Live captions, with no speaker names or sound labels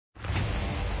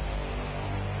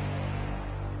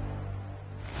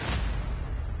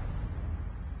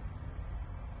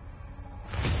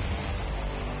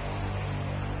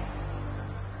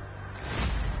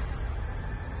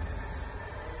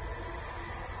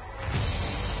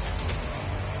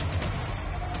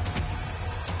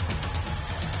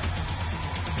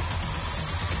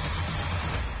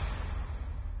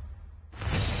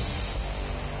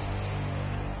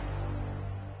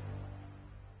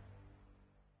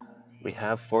we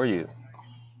have for you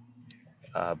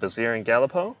Bezear and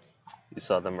Galipeau. You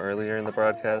saw them earlier in the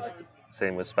broadcast.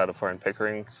 Same with Spadafora and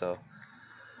Pickering. So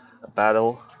a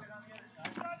battle.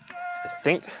 I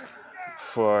think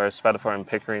for Spadafora and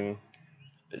Pickering,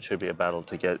 it should be a battle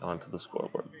to get onto the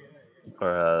scoreboard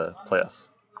or playoffs.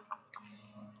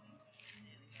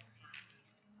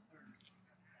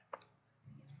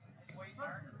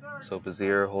 So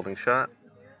Bezear holding shot.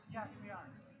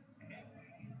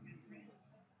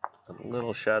 A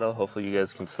little shadow. Hopefully you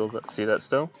guys can still see that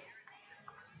still.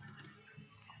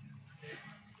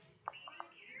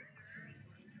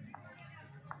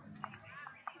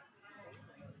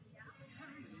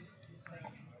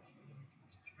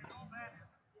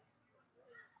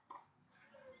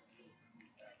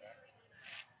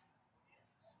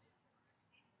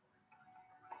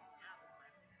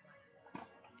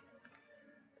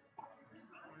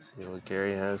 See what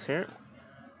Gary has here.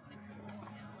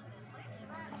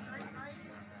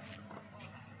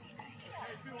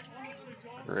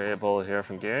 Great ball here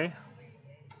from Gary.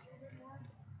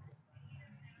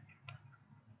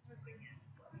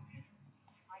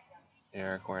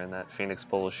 Erik wearing that Phoenix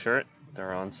Bulls shirt.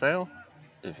 They're on sale.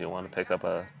 If you want to pick up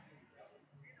a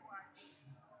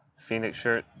Phoenix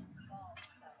shirt,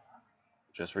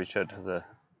 just reach out to the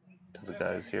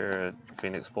guys here at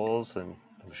Phoenix Bulls, and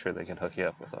I'm sure they can hook you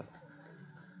up with one.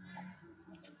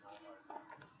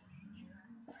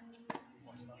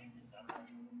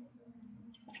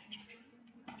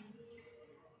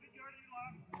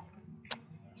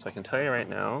 So I can tell you right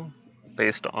now,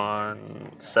 based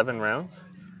on 7 rounds,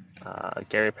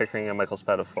 Gary Pickering and Michael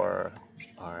Spadafora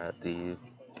are at the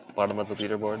bottom of the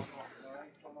leaderboard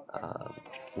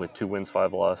with 2 wins,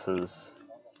 5 losses,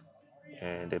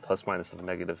 and a plus-minus of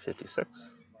 -56.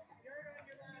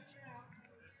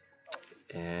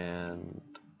 And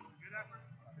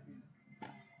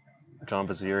John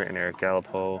Bezear and Erik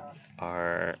Galipeau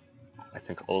are, I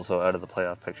think, also out of the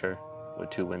playoff picture with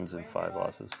 2 wins and 5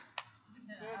 losses.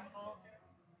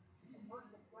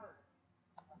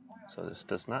 So this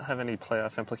does not have any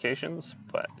playoff implications,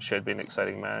 but should be an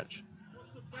exciting match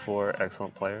for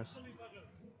excellent players.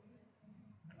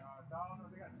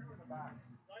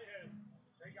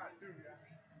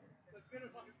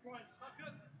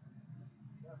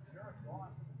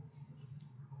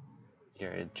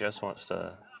 Gary just wants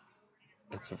to,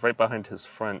 it's right behind his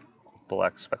front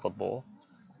black speckled bowl,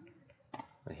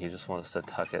 and he just wants to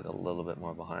tuck it a little bit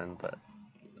more behind, but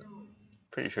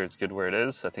pretty sure it's good where it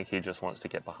is. I think he just wants to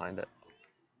get behind it.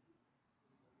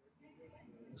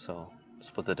 So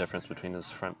split the difference between his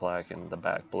front black and the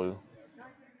back blue.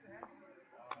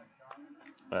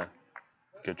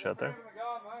 Good shot there.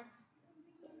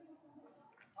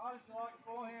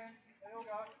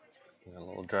 Got a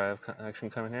little drive action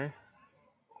coming here.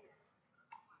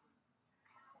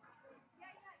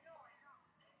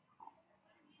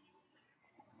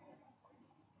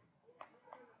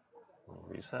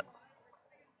 Reset.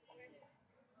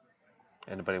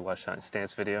 Anybody watch that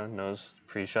stance video knows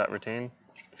pre-shot retain.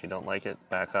 If you don't like it,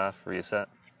 back off, reset.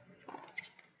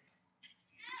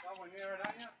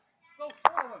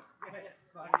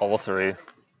 All three.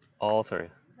 All three.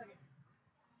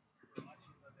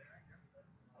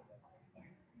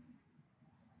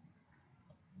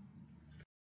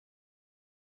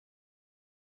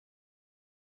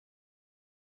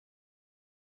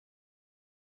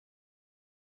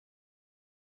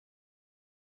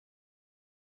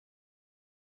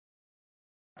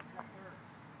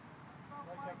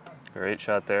 Great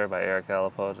shot there by Erik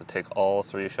Galipeau to take all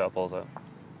 3 shot balls out.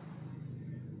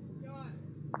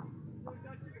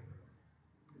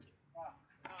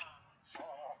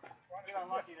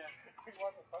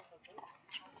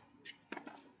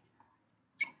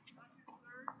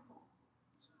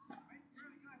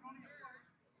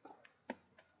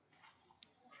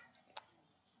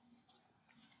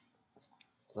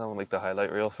 That will make the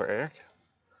highlight reel for Erik.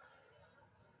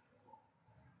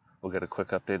 We'll get a quick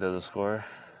update of the score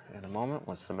in a moment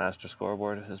once the master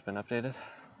scoreboard has been updated.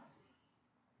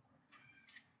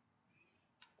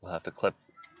 We'll have to clip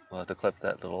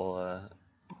that little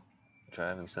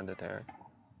drive and send it to Erik.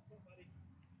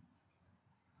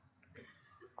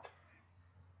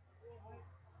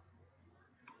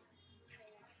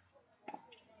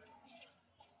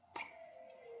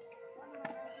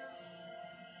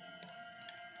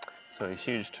 So a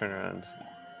huge turnaround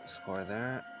score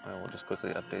there. I will just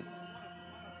quickly update.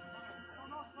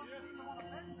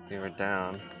 They were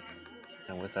down,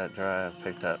 and with that drive,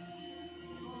 picked up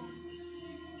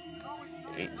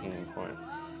 18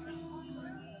 points.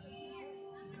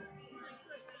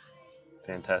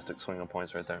 Fantastic swing of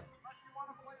points right there.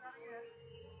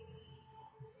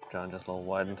 John just a little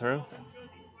wide and through.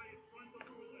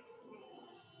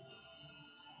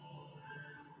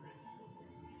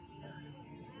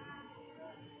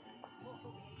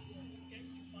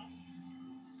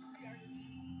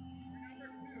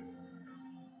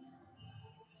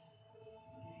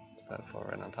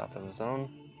 Spadafora right on top of his own.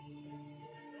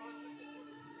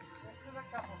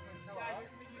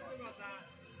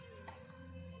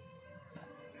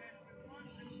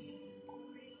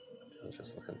 John's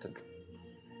just looking to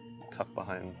tuck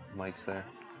behind Mike's there.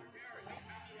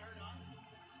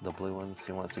 The blue ones,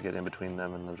 he wants to get in between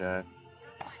them and the jack.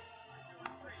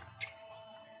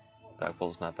 Back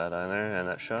bowl's not bad either, and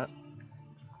that shot.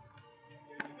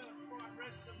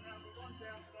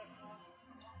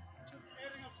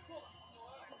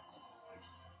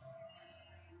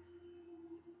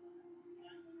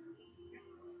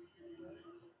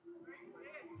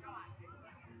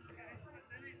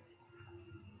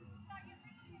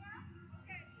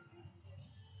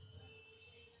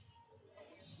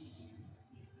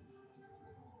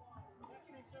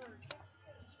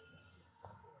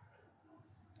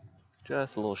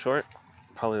 Just a little short.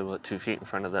 Probably about 2 feet in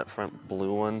front of that front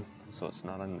blue one, so it's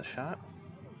not on the shot.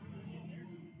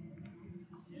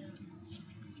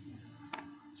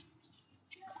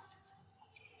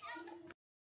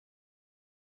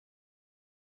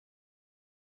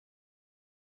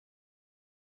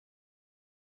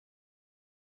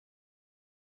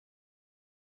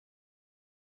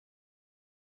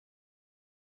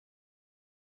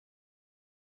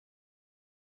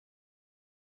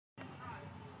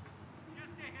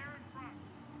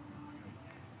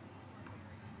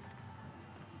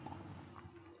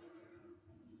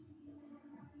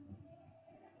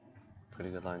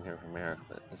 Pretty good line here from Erik,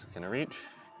 but is it going to reach?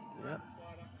 Yeah.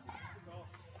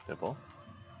 Good ball.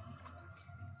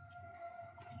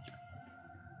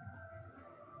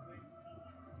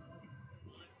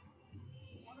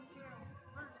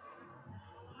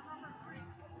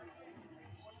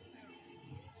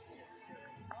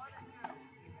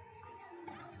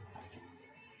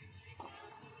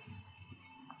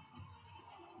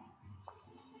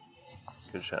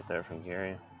 Good shot there from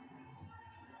Gary.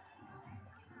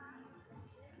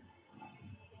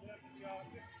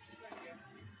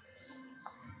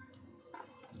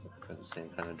 For the same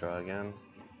kind of draw again.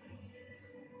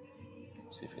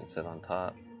 See if he can sit on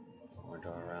top or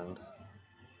draw around.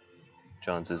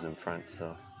 John's is in front,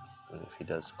 so if he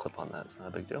does clip on that, it's not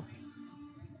a big deal.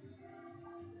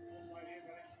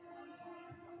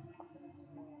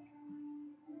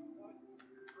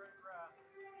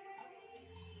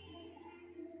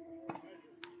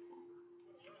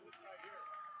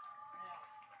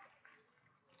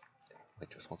 Mike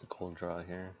just wants a cold draw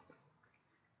here.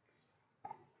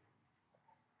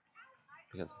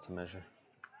 Because it's a measure.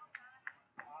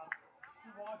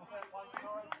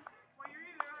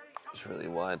 It's really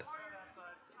wide.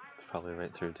 Probably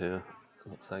right through too.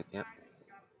 Looks like, yep.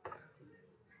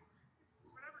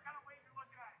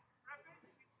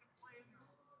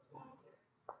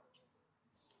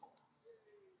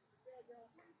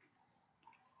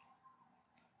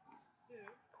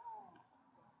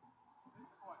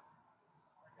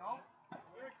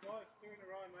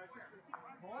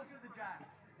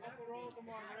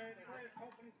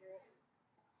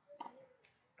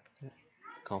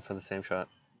 Going for the same shot.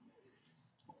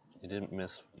 He didn't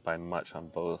miss by much on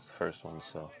both first ones,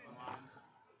 so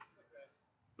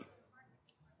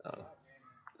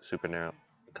super narrow,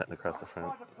 cutting across the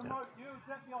front. Yeah.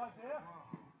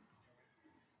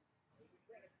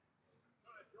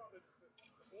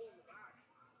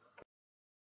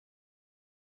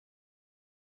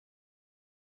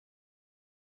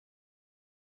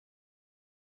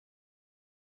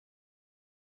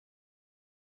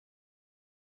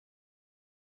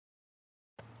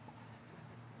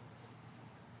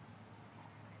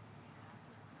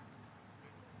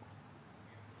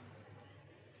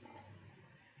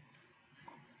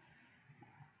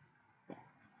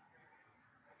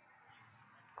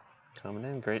 Coming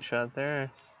in, great shot there.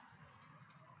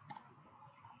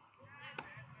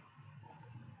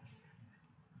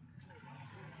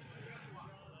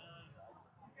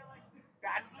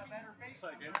 That's a better face.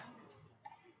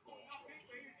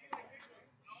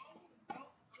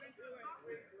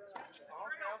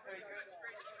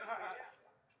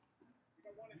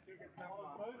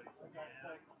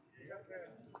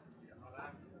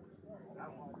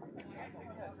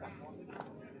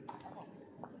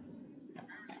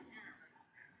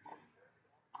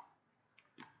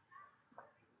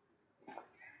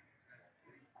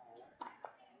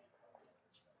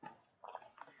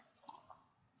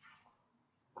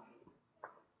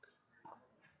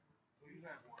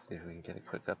 See if we can get a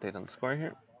quick update on the score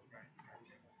here.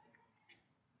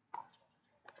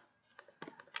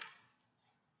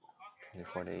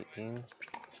 24 to 18.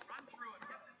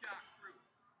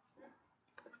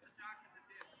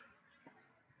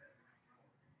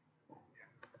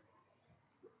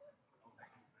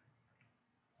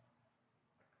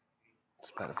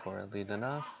 Spadafora lead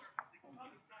enough.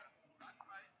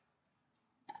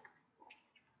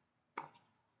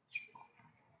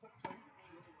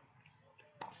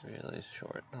 Really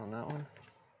short on that one.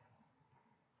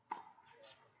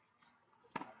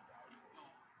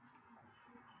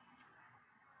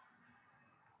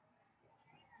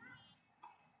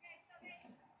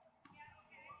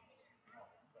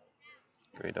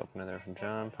 Great opener there from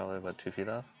John, probably about 2 feet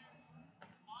off.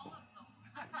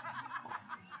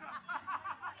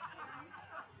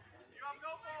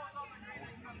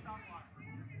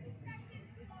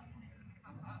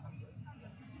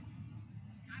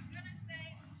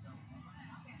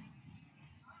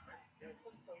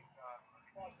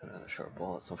 Another short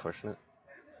ball, it's unfortunate.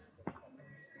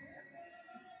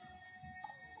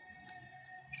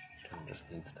 John just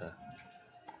needs to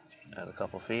add a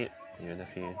couple feet, even if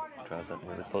he draws that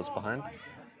really close behind.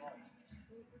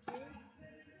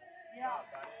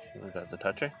 We got the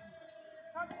toucher.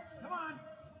 Come on.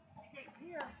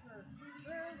 Here, sir.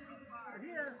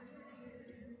 Here.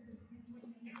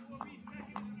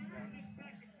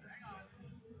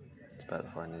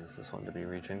 Spadafora needs this one to be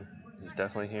reaching. He's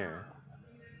definitely here.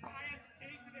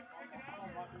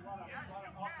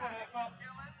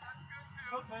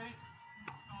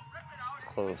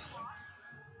 It's close.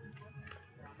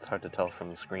 It's hard to tell from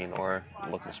the screen or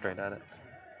looking straight at it.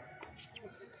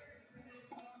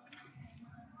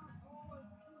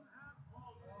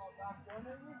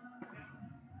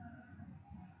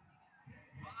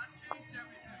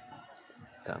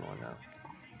 Down one now.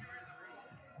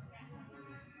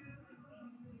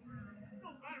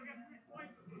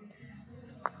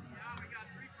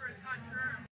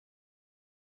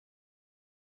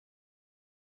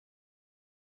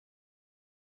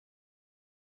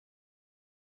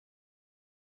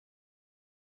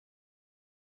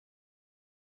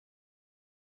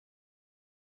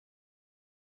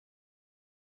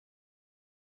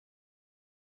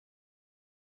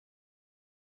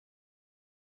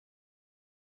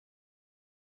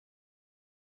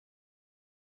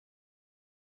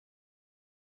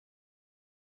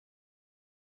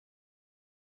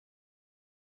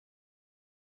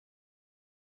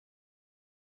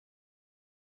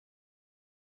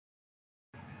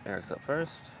 Erik's up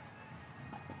first.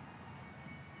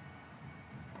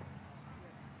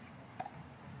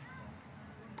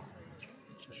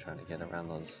 Just trying to get around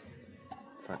those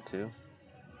front two.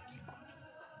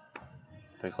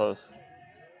 Pretty close.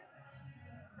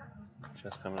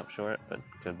 Just coming up short, but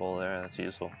good bowl there. That's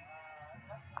useful.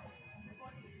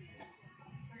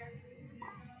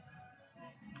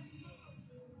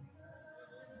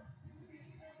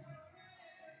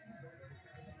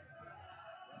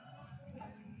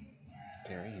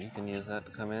 Gary, you can use that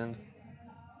to come in.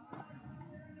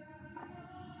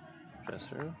 Just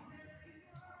through.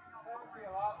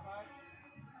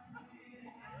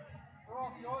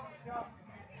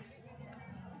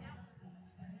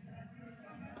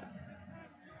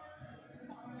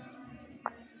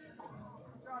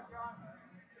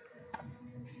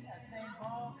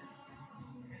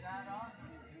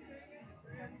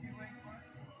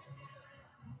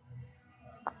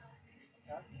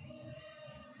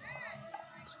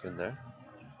 It's good there.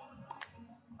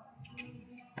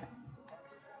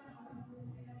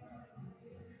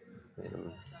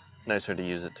 Nicer to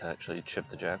use it to actually chip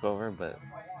the jack over, but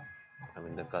I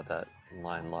mean they've got that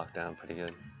line locked down pretty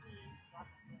good.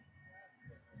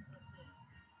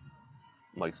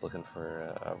 Mike's looking for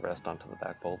a rest onto the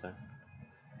back pole there.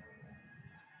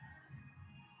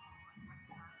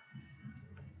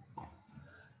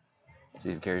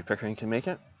 See if Gary Pickering can make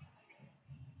it.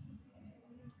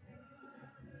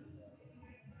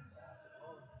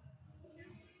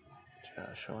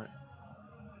 Just short.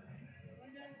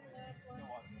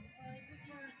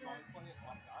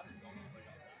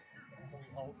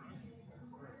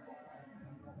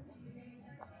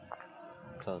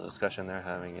 So the discussion they're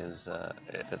having is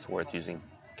if it's worth using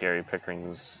Gary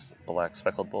Pickering's black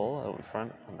speckled bowl out in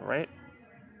front on the right.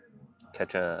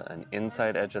 Catch an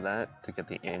inside edge of that to get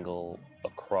the angle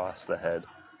across the head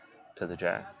to the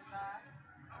jack.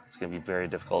 It's going to be very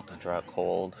difficult to draw it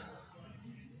cold.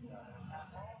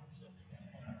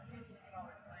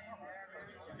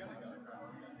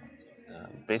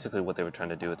 Basically what they were trying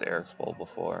to do with the Erik's bowl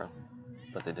before,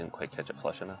 but they didn't quite catch it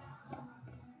flush enough.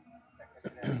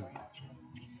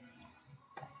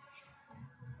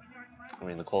 I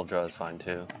mean, the cold draw is fine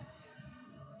too.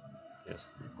 Just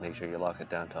make sure you lock it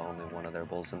down to only one of their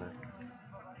bowls in there.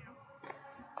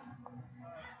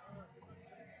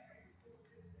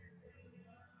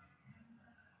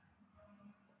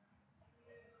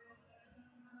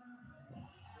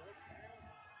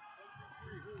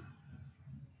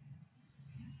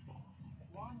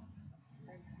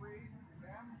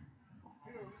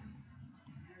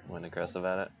 aggressive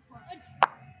at it.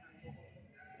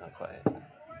 Not quite.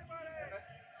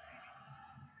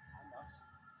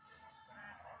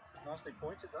 Nicely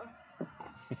pointed though.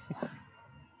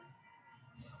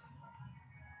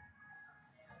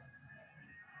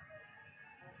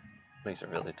 Makes it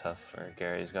really tough for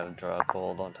Gary. He's got to draw a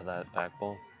cold onto that back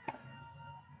ball.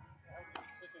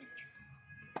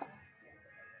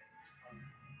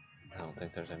 I don't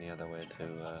think there's any other way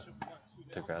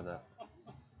to grab that.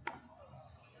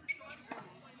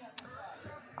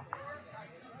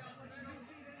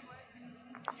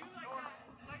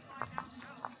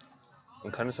 I'm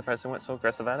kind of surprised they went so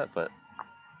aggressive at it, but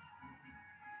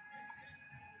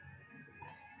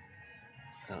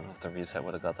I don't know if the reset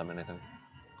would have got them anything.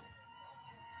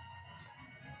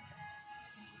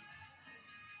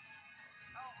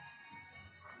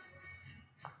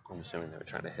 I'm assuming they were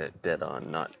trying to hit dead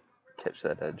on, not catch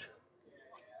that edge.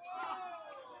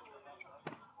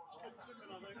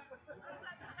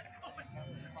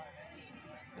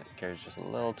 Yeah, Gary's just a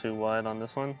little too wide on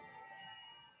this one.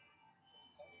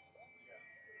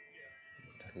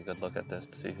 Take a good look at this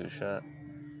to see who shot.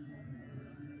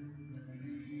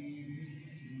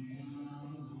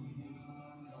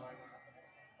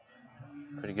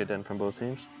 Pretty good in from both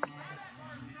teams.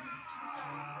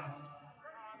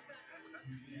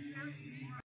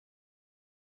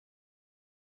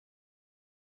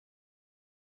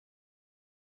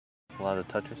 A lot of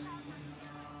touches.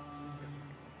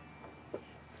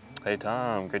 Hey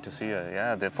Tom, great to see you.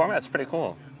 Yeah, the format's pretty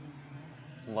cool.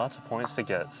 Lots of points to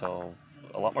get, so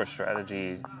a lot more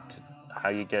strategy to how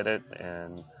you get it,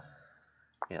 and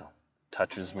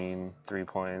touches mean 3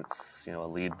 points. A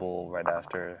lead bowl right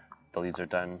after the leads are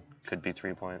done could be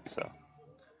 3 points. So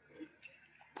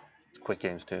it's quick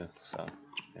games too. So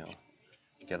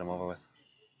get them over with.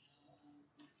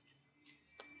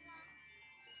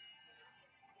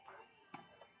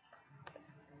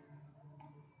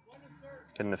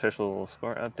 Get an official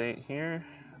score update here.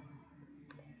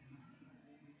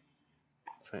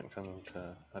 Just waiting for them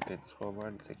to update the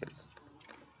scoreboard. I think it's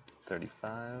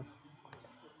 35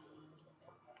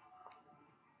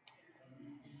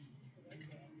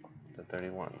 to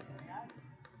 31.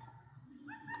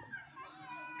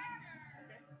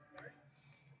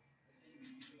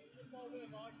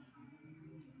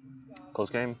 Close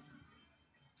game.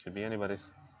 Could be anybody's.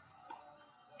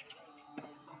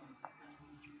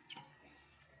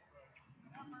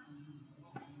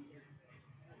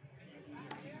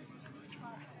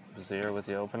 Bezear with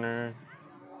the opener.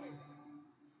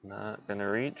 Not gonna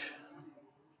reach.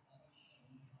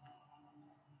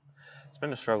 It's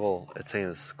been a struggle, it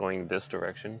seems, going this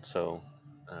direction, so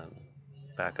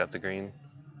back up the green.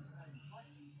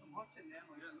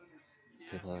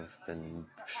 People have been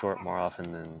short more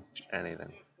often than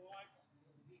anything.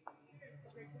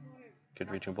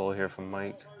 Good reaching ball here from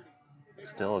Mike.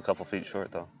 Still a couple feet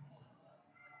short though.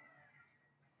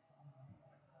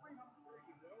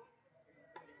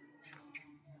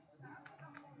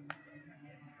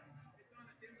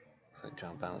 Looks like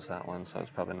John bounced that one, so it's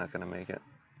probably not going to make it.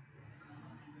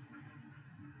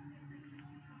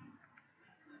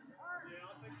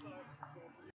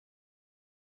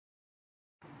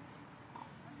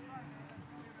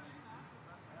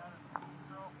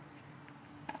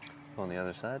 On the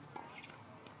other side.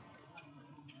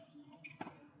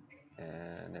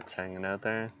 And it's hanging out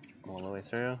there all the way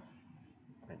through.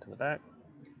 Right to the back.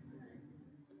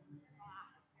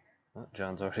 Oh,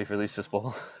 John's already released his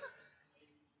ball.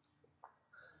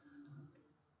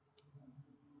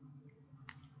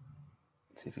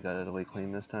 See if he got it away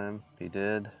clean this time. He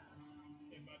did.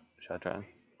 Shot drawn.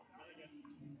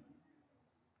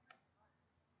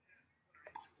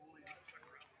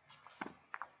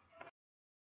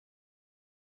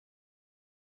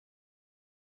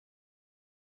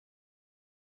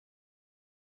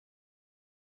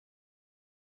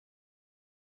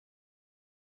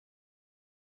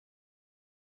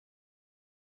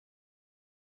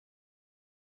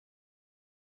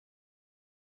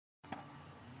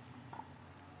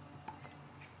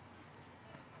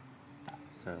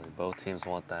 Certainly both teams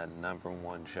want that number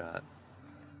one shot.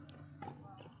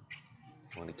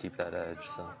 Want to keep that edge,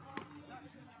 so.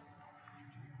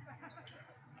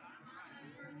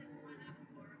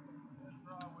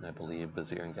 And I believe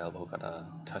Bezear and Galipeau got a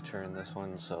toucher in this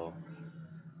one, so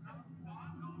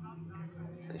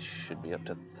they should be up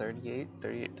to 38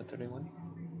 to 31.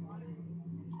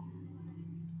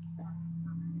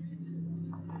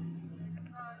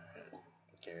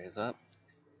 Gary's up.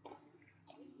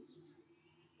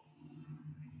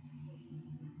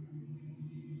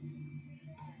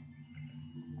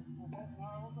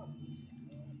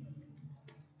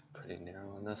 Pretty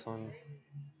narrow on this one.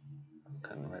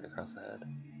 cutting right across the head.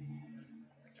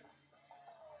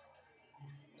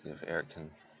 See if Erik can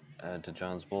add to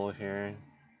John's bowl here.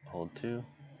 Hold 2.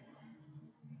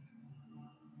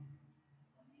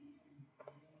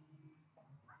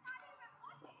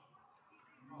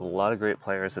 A lot of great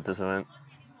players at this event.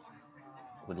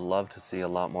 Would love to see a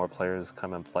lot more players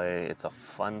come and play. It's a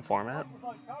fun format.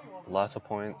 Lots of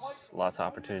points, lots of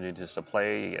opportunities to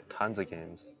play. You get tons of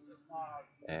games.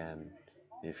 And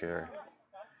if you're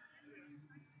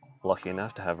lucky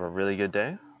enough to have a really good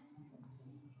day,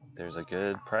 there's a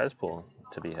good prize pool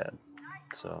to be had.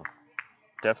 So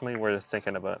definitely worth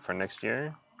thinking about for next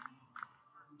year.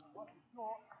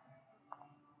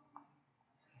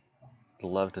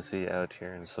 Love to see you out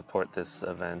here and support this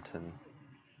event and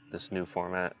this new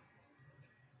format.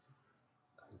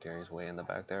 Gary's way in the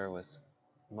back there with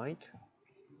Mike.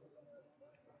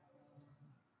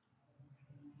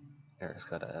 Erik's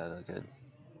got to add a good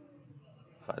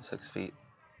 5-6 feet.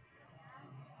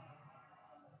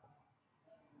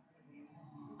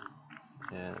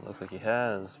 And it looks like he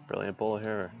has. Brilliant bowl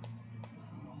here.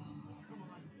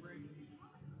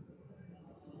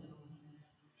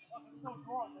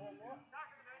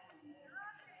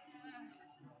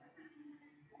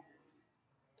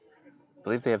 I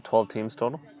believe they have 12 teams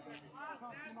total.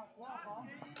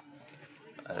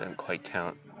 I didn't quite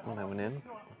count when I went in.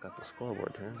 I've got the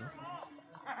scoreboard here.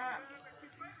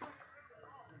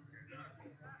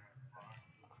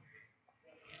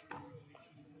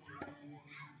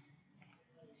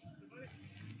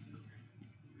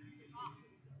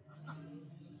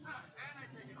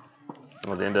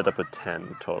 Well, they ended up with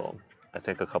 10 total. I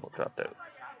think a couple dropped out.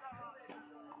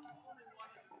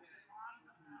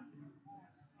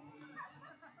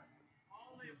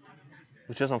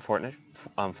 Which is unfortunate.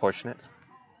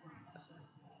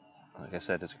 Like I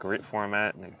said, it's a great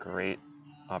format and a great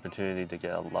opportunity to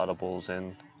get a lot of bowls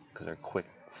in because they're quick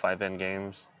 5-end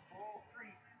games.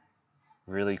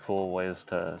 Really cool ways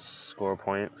to score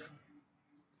points.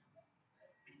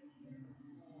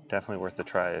 Definitely worth a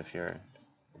try if you're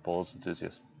a bowls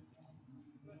enthusiast.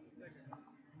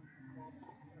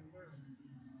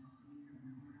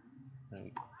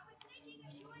 Right.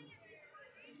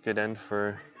 Good end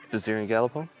for Bezear and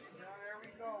Galipeau.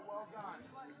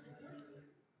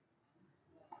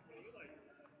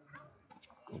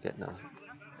 We're getting an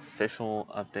official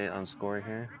update on score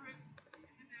here.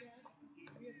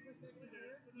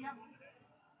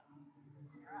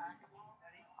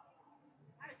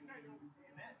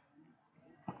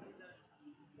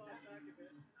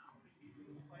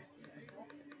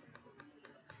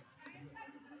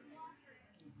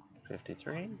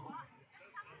 $53.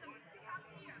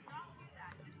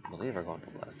 I believe we're going to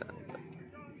the last end.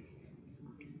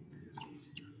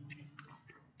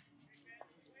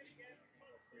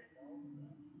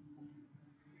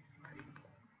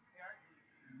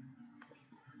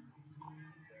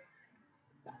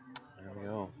 There we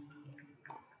go.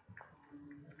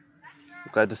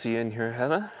 Glad to see you in here,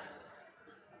 Heather.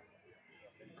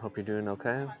 Hope you're doing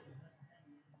okay.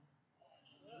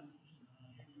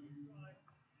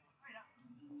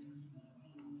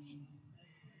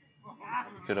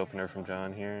 Good opener from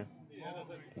John here.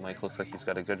 Mike looks like he's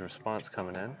got a good response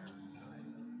coming in.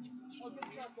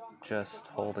 Just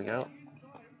holding out.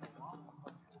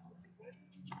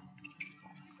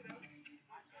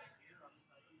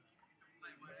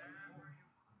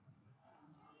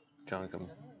 John can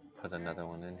put another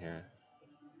one in here.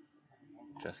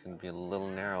 Just gonna be a little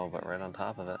narrow, but right on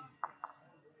top of it.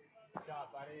 Good job,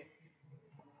 buddy.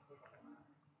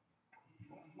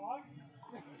 Mike,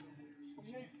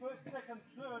 you need first, second,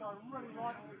 third. I really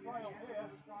like the trail here.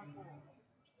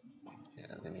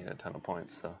 Yeah, they need a ton of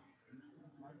points, so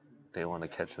they want to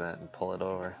catch that and pull it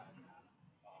over.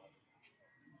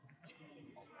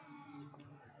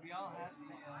 We all have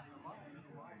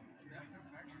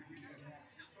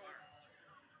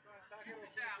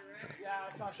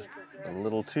Just a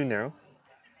little too narrow.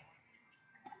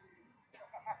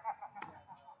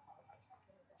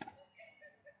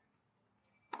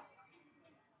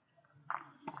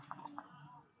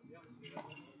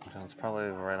 John's probably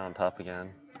right on top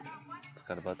again. It's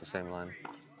got about the same line.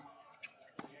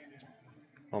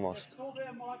 Almost. Still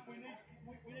there, Mike. We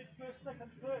need first,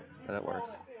 second, third. But it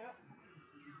works.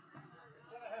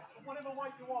 Whatever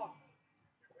weight you want.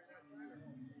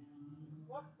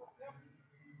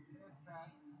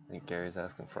 I think Gary's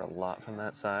asking for a lot from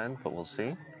that side, but we'll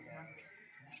see.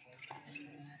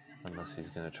 Unless he's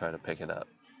going to try to pick it up.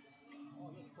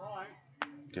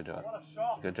 Good job.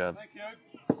 Good job. Thank you.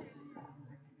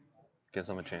 Gives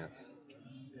him a chance.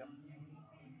 Yep.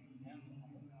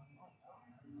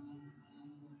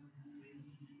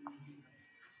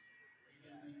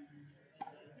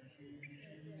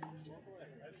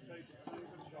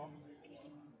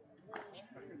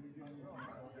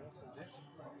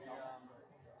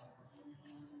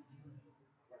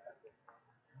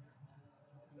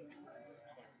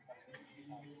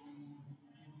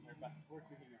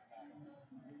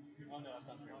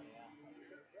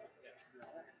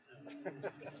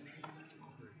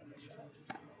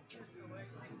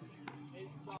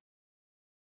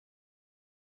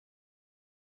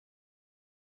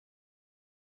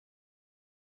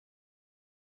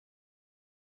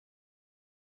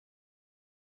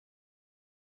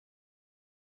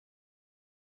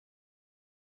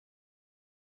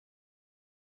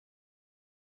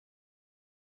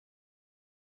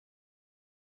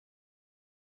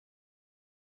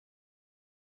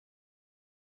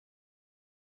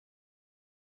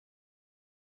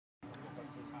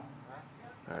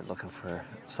 Alright, looking for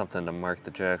something to mark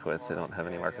the jack with. They don't have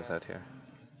any markers out here.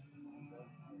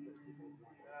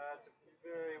 It's a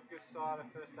very good starter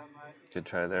first up, mate. Good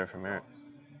try there from Erik.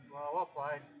 Well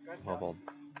played. Great Well job. bowled.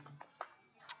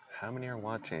 How many are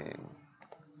watching?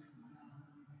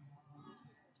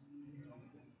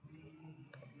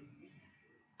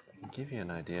 I'll give you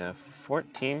an idea.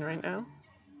 14 right now,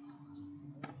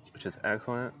 which is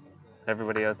excellent.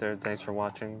 Everybody out there, thanks for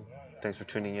watching. Thanks for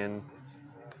tuning in.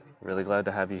 Really glad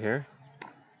to have you here.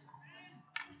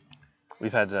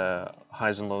 We've had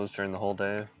highs and lows during the whole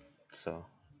day, so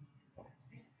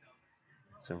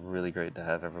it's really great to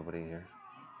have everybody here.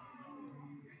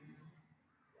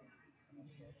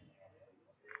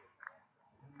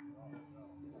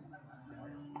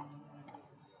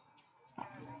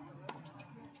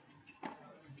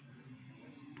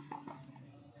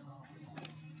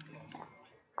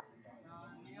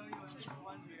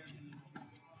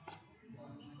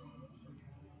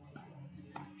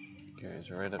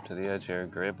 Gary's right up to the edge here.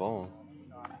 Great ball.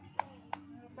 Up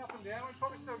and down. We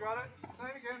probably still got it. Same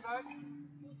again, bud.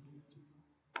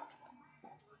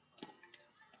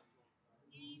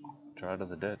 Draw to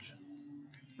the ditch.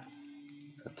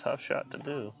 It's a tough shot to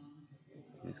do.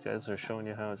 These guys are showing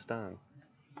you how it's done.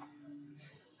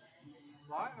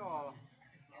 Right or?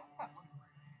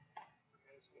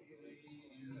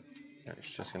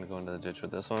 Erik's just going to go into the ditch with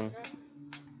this one.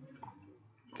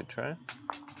 Good try.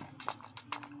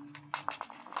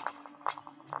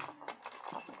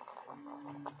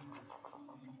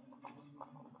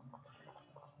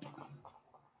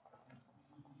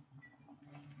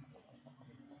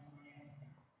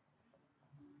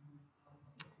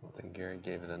 I don't think Gary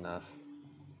gave it enough.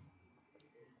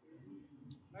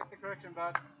 Make the correction,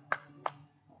 bud.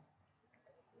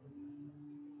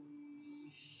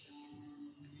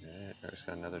 Alright, Erik's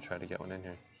got another try to get one in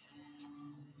here.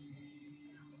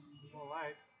 All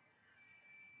late.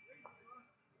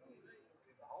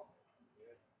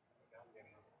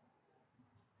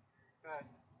 Okay.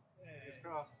 Fingers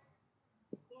crossed.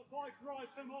 So if I drive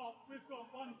him off, we've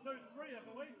got 1, 2, 3,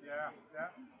 haven't we? Yeah.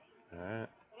 Alright.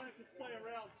 I don't have to stay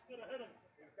around, just gotta hit him.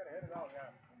 Just gotta hit it out,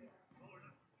 yeah.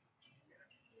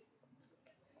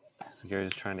 So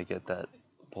Gary's trying to get that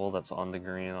ball that's on the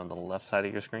green on the left side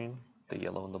of your screen, the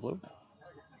yellow and the blue.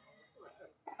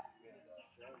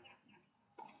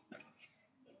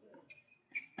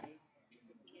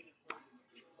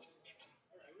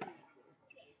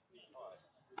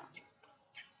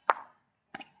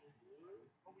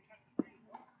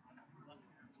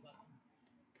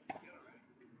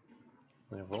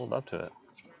 They rolled up to it.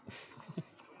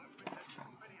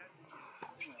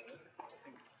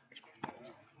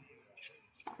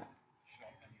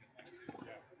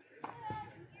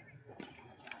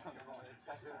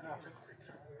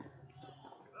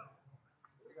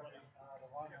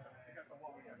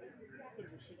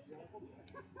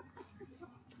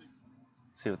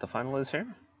 See what the final is here.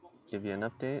 Give you an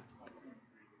update.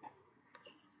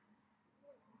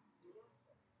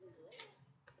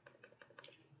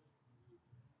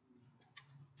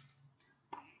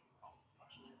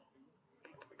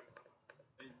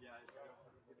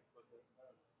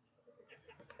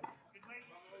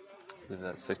 I believe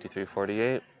that's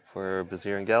 63-48 for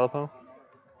Bezear and Galipeau.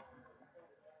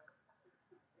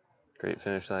 Great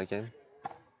finish to that game.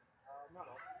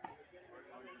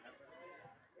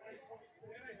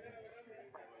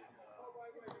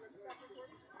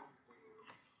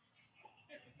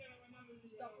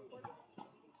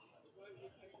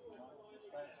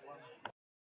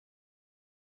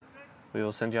 We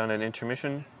will send you on an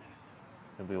intermission,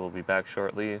 and we will be back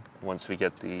shortly once we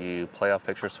get the playoff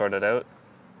picture sorted out.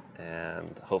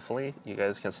 And hopefully you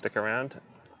guys can stick around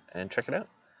and check it out.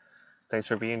 Thanks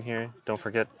for being here. Don't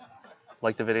forget,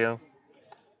 like the video.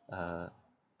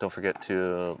 Don't forget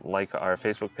to like our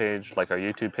Facebook page, like our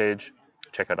YouTube page.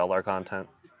 Check out all our content.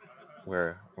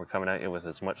 We're coming at you with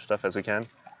as much stuff as we can.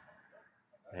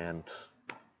 And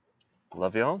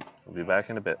love y'all. We'll be back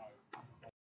in a bit.